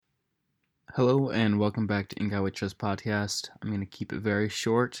Hello and welcome back to Ink Eye with Trust podcast. I'm going to keep it very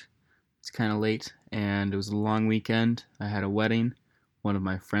short. It's kind of late and it was a long weekend. I had a wedding. One of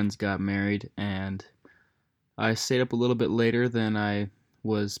my friends got married and I stayed up a little bit later than I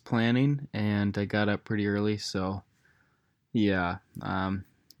was planning and I got up pretty early. So, yeah,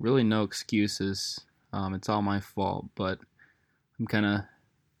 really no excuses. It's all my fault, but I'm kind of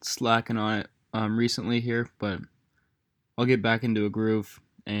slacking on it recently here, but I'll get back into a groove.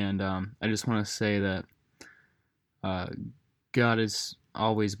 And I just want to say that Uh, God is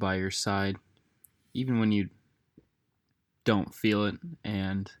always by your side, even when you don't feel it,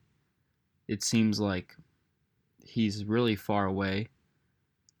 and it seems like He's really far away.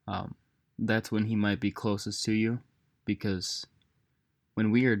 Um, that's when He might be closest to you, because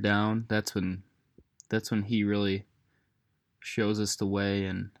when we are down, that's when He really shows us the way,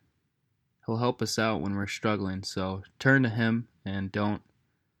 and He'll help us out when we're struggling. So turn to Him and don't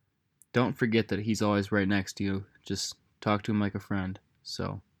forget that He's always right next to you. Just talk to Him like a friend.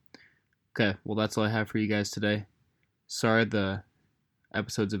 So, okay, well, that's all I have for you guys today. Sorry the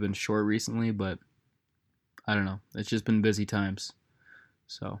episodes have been short recently, but I don't know. It's just been busy times.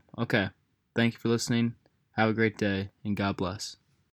 So, okay. Thank you for listening. Have a great day, and God bless.